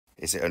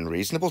Is it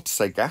unreasonable to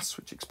say gas,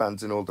 which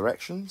expands in all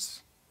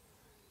directions,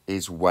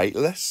 is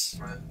weightless?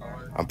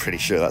 I'm pretty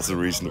sure that's a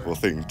reasonable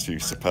thing to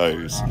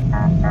suppose.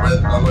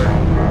 Red alert,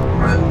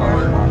 red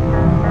alert,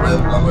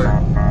 red alert,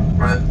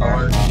 red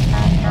alert,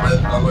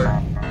 red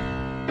alert.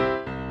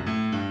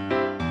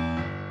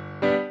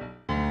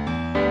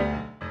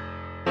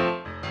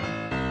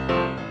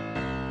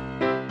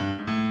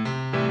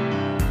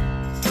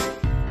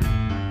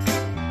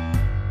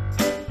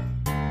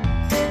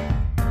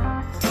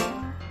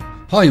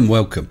 Hi and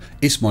welcome.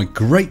 It's my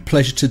great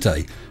pleasure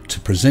today to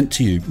present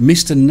to you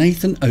Mr.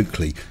 Nathan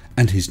Oakley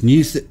and his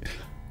new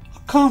I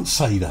can't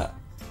say that.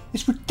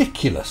 It's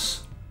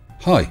ridiculous.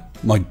 Hi,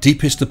 my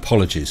deepest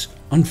apologies.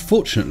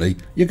 Unfortunately,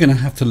 you're going to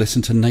have to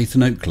listen to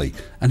Nathan Oakley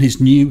and his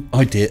new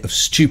idea of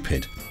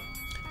stupid.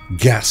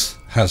 Gas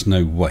has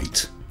no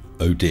weight.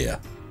 Oh dear.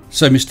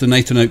 So Mr.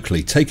 Nathan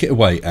Oakley, take it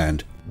away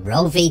and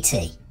roll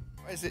VT.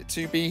 Why is it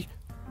to be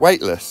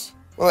weightless?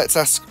 Well, let's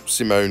ask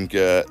Simone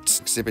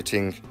Gert,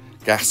 exhibiting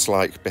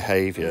gas-like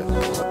behaviour.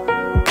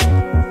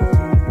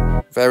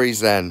 Very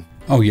zen.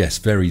 Oh yes,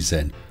 very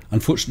zen.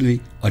 Unfortunately,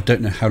 I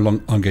don't know how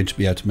long I'm going to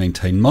be able to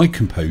maintain my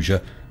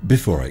composure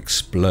before I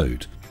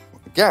explode.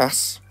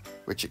 Gas,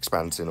 which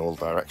expands in all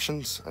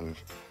directions, and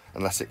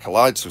unless it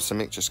collides with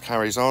something, just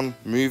carries on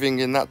moving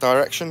in that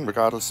direction,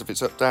 regardless if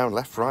it's up, down,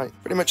 left, right.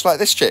 Pretty much like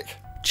this chick.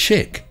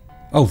 Chick?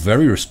 Oh,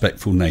 very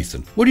respectful,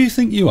 Nathan. What do you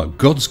think you are?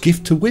 God's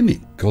gift to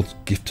women? God's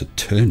gift to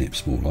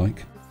turnips, more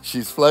like.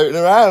 She's floating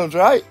around,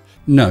 right?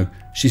 No,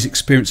 she's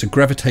experienced a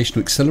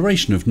gravitational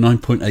acceleration of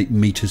 9.8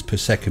 meters per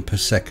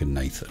second,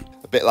 Nathan.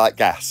 A bit like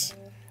gas.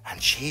 And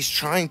she's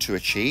trying to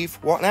achieve,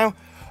 what now?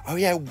 Oh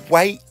yeah,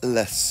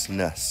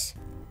 weightlessness.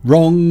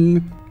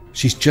 Wrong.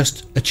 She's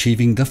just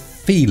achieving the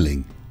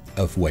feeling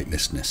of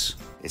weightlessness.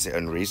 Is it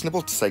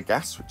unreasonable to say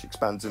gas, which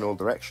expands in all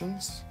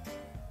directions,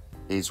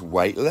 is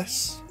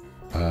weightless?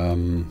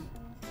 I'm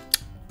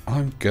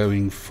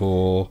going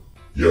for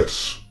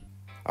Yes.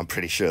 I'm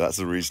pretty sure that's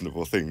a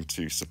reasonable thing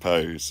to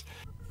suppose.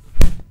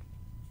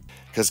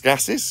 Because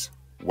gas is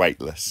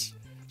weightless.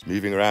 It's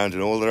moving around in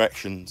all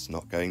directions,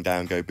 not going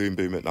down, go boom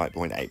boom at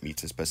 9.8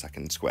 meters per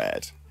second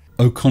squared.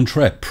 Au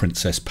contraire,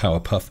 Princess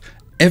Powerpuff.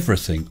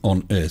 Everything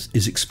on Earth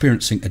is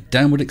experiencing a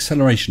downward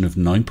acceleration of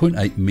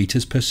 9.8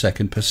 meters per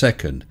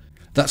second.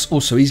 That's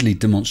also easily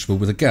demonstrable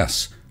with a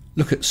gas.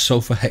 Look at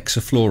sulfur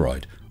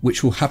hexafluoride,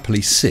 which will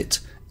happily sit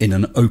in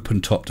an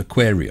open-topped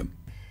aquarium.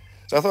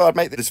 So I thought I'd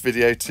make this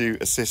video to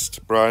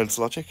assist Brian's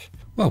logic.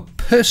 Well,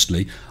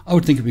 personally, I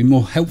would think it'd be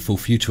more helpful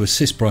for you to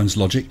assist Brian's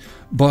logic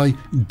by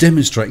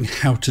demonstrating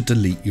how to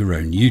delete your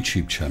own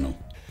YouTube channel.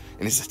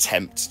 In his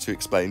attempt to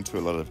explain to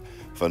a lot of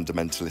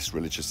fundamentalist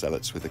religious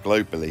zealots with a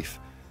globe belief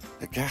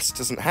that gas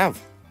doesn't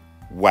have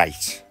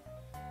weight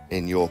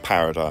in your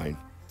paradigm.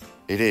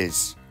 It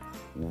is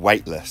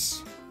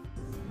weightless.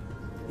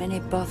 Many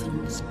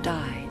Bothans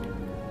died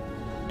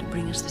to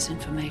bring us this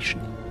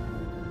information.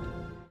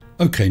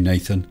 Okay,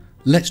 Nathan,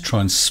 let's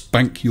try and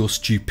spank your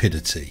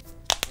stupidity.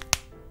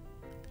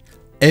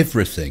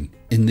 Everything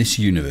in this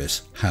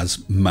universe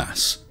has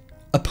mass,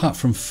 apart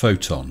from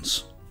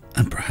photons,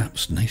 and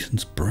perhaps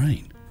Nathan's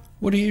brain.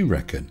 What do you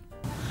reckon?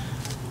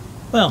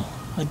 Well,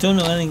 I don't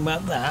know anything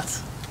about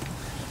that,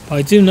 but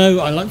I do know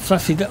I like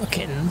fluffy little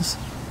kittens.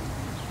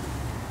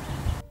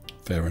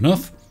 Fair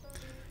enough.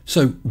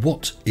 So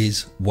what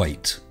is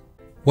weight?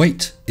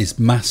 Weight is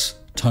mass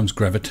times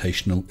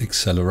gravitational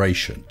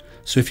acceleration.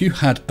 So if you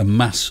had a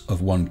mass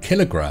of 1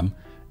 kilogram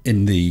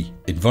in the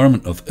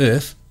environment of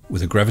Earth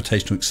with a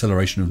gravitational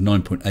acceleration of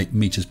 9.8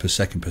 meters per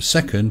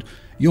second,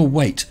 your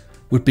weight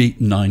would be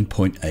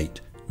 9.8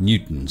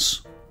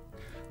 newtons.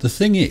 The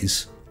thing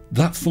is,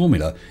 that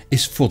formula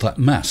is for that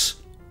mass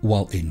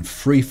while in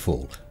free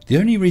fall. The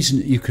only reason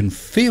that you can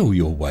feel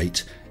your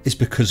weight is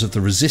because of the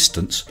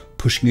resistance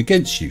pushing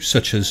against you,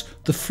 such as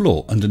the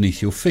floor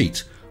underneath your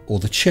feet or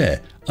the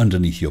chair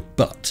underneath your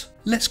butt.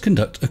 Let's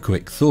conduct a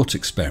quick thought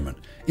experiment.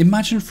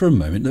 Imagine for a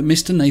moment that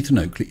Mr. Nathan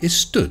Oakley is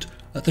stood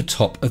at the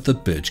top of the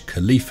Burj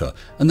Khalifa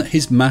and that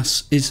his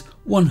mass is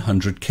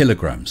 100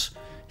 kilograms.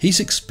 He's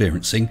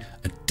experiencing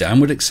a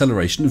downward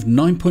acceleration of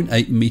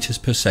 9.8 meters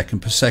per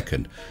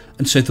second,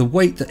 and so the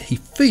weight that he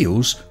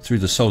feels through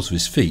the soles of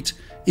his feet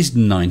is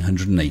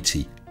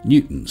 980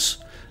 newtons.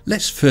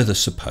 Let's further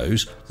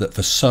suppose that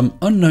for some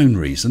unknown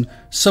reason,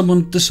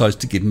 someone decides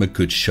to give him a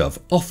good shove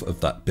off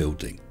of that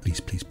building.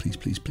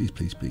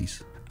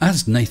 Please.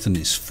 As Nathan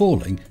is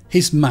falling,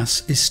 his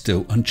mass is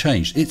still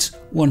unchanged. It's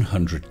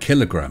 100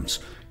 kilograms.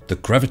 The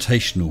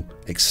gravitational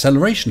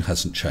acceleration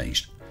hasn't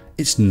changed.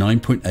 It's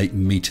 9.8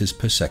 meters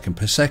per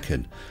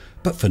second.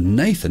 But for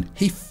Nathan,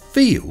 he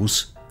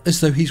feels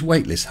as though he's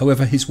weightless.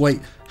 However, his weight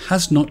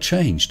has not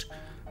changed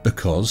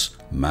because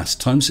mass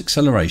times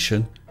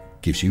acceleration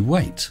gives you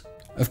weight.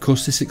 Of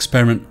course, this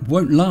experiment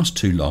won't last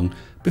too long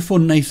before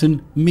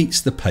Nathan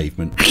meets the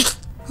pavement.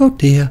 Oh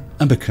dear,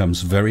 and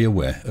becomes very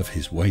aware of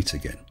his weight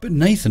again. But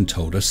Nathan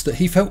told us that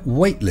he felt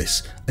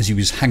weightless as he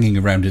was hanging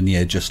around in the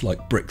air just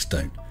like bricks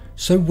don't.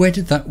 So where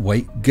did that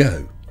weight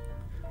go?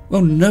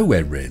 Well,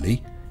 nowhere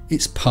really.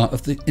 It's part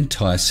of the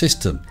entire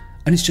system,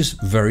 and it's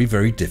just very,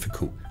 very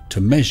difficult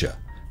to measure.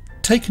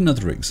 Take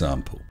another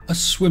example, a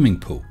swimming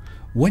pool.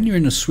 When you're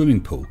in a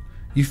swimming pool,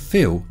 you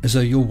feel as though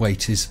your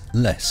weight is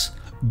less,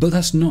 but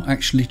that's not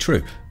actually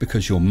true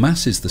because your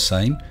mass is the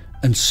same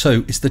and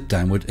so is the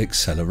downward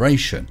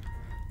acceleration.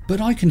 But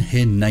I can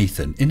hear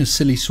Nathan in a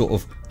silly sort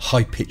of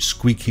high-pitched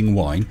squeaking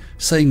whine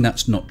saying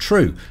that's not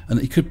true and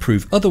that he could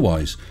prove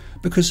otherwise,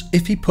 because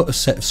if he put a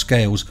set of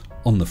scales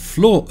on the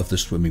floor of the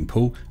swimming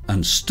pool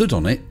and stood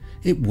on it,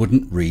 it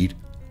wouldn't read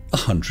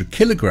 100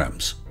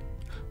 kilograms,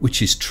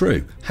 which is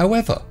true.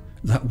 However,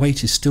 that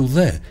weight is still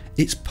there.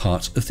 It's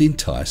part of the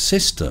entire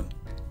system.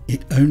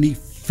 It only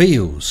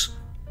feels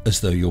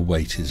as though your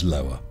weight is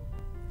lower.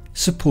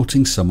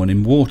 Supporting someone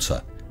in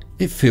water,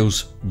 it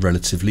feels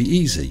relatively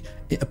easy.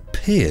 It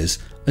appears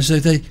as though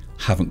they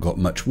haven't got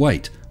much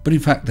weight, but in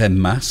fact their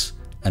mass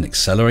and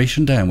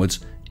acceleration downwards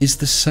is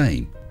the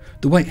same.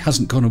 The weight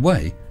hasn't gone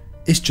away,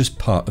 it's just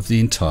part of the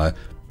entire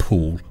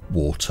pool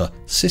water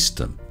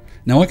system.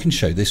 Now I can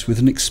show this with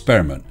an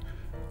experiment.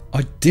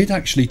 I did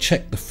actually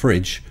check the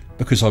fridge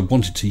because I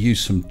wanted to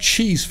use some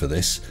cheese for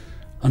this.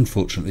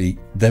 Unfortunately,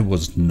 there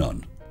was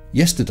none.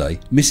 Yesterday,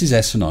 Mrs.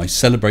 S and I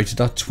celebrated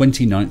our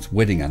 29th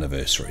wedding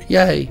anniversary.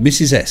 Yay!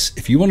 Mrs. S,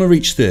 if you want to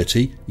reach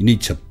 30, you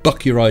need to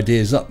buck your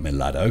ideas up, my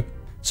laddo.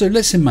 So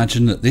let's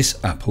imagine that this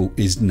apple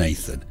is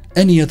Nathan.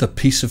 Any other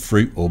piece of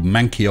fruit or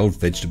manky old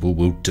vegetable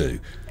will do.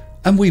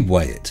 And we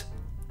weigh it.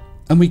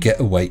 And we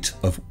get a weight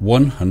of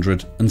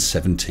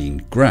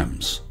 117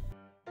 grams.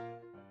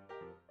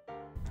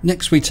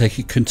 Next, we take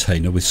a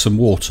container with some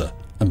water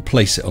and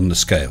place it on the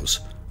scales.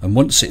 And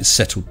once it's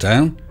settled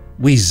down,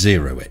 we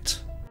zero it.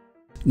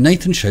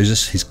 Nathan shows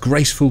us his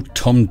graceful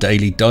Tom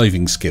Daley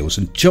diving skills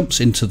and jumps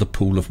into the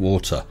pool of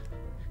water.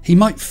 He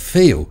might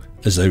feel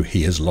as though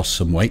he has lost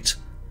some weight,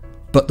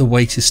 but the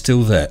weight is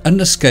still there and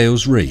the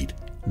scales read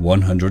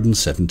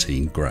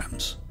 117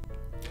 grams.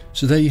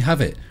 So there you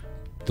have it.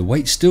 The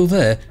weight's still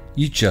there,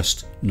 you're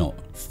just not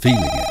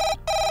feeling it.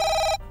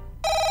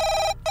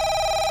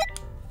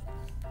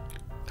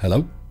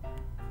 Hello?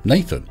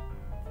 Nathan?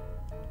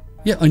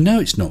 Yeah, I know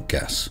it's not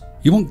gas.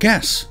 You want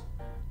gas?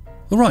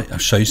 Alright, I'll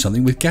show you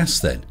something with gas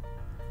then.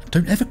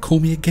 Don't ever call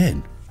me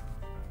again.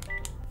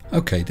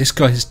 Okay, this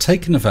guy has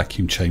taken a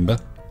vacuum chamber,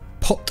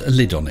 popped a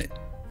lid on it,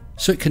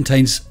 so it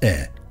contains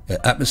air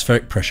at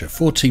atmospheric pressure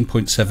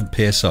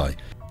 14.7 psi.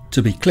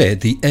 To be clear,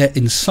 the air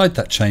inside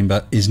that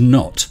chamber is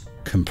not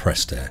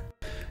compressed air.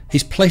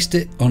 He's placed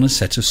it on a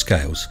set of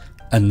scales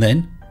and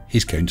then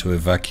he's going to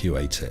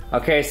evacuate it.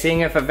 Okay, seeing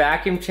if a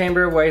vacuum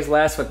chamber weighs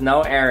less with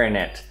no air in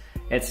it.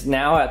 It's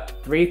now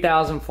at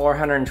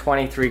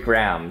 3,423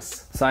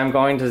 grams. So I'm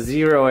going to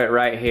zero it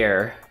right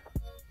here.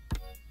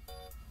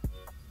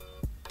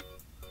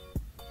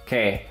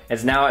 Okay,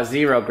 it's now at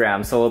 0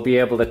 grams, so we'll be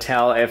able to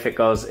tell if it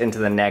goes into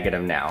the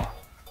negative now.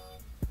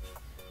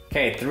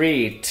 Okay,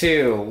 3,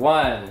 2,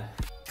 1.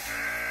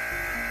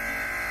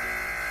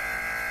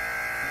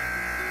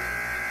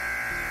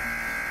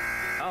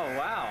 Oh,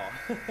 wow.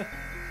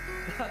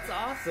 That's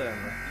awesome.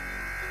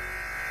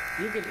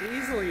 You can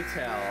easily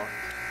tell.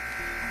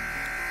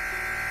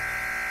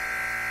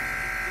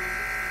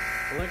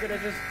 Look at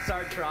it just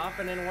start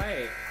dropping in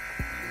weight.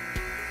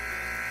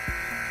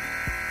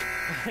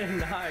 I did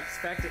not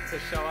expect it to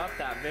show up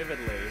that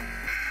vividly.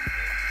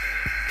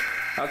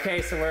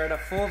 Okay, so we're at a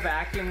full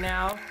vacuum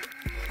now.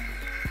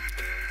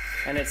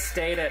 And it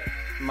stayed at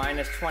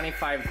minus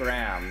 25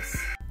 grams.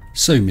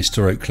 So,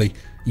 Mr. Oakley,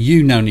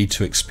 you now need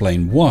to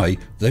explain why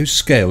those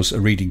scales are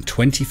reading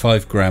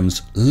 25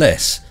 grams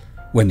less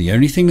when the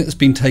only thing that's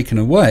been taken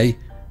away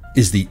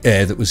is the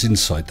air that was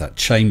inside that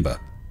chamber.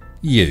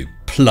 You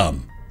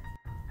plum.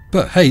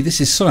 But hey, this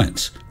is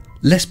science.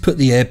 Let's put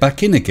the air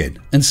back in again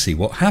and see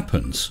what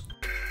happens.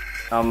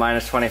 Oh,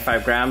 minus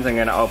 25 grams. I'm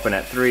going to open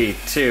it. 3,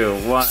 2,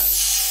 1.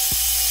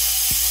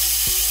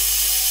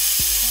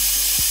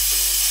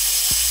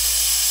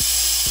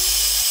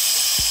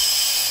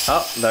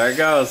 Oh, there it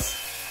goes.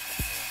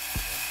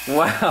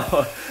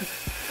 Wow.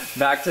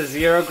 Back to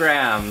 0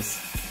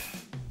 grams.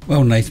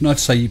 Well, Nathan, I'd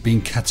say you've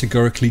been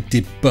categorically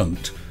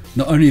debunked.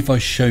 Not only have I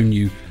shown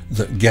you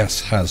that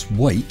gas has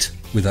weight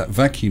with that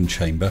vacuum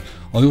chamber,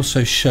 I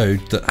also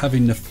showed that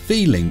having the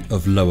feeling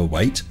of lower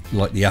weight,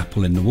 like the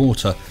apple in the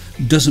water,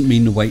 doesn't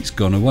mean the weight's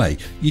gone away.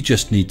 You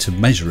just need to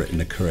measure it in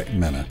the correct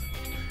manner.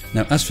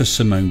 Now, as for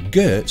Simone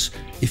Gertz,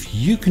 if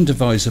you can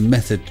devise a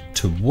method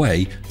to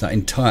weigh that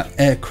entire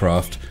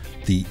aircraft,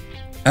 the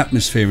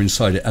atmosphere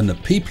inside it and the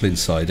people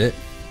inside it,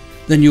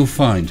 then you'll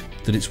find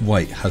that its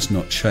weight has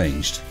not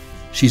changed.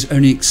 She's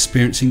only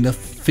experiencing the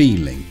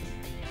feeling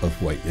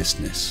of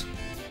weightlessness.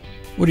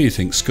 What do you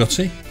think,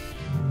 Scotty?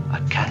 I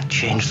can't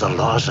change the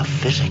laws of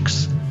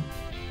physics.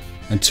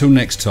 Until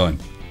next time,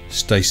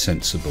 stay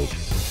sensible.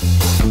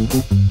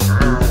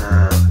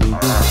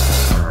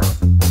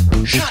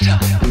 Shut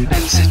up and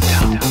sit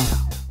down.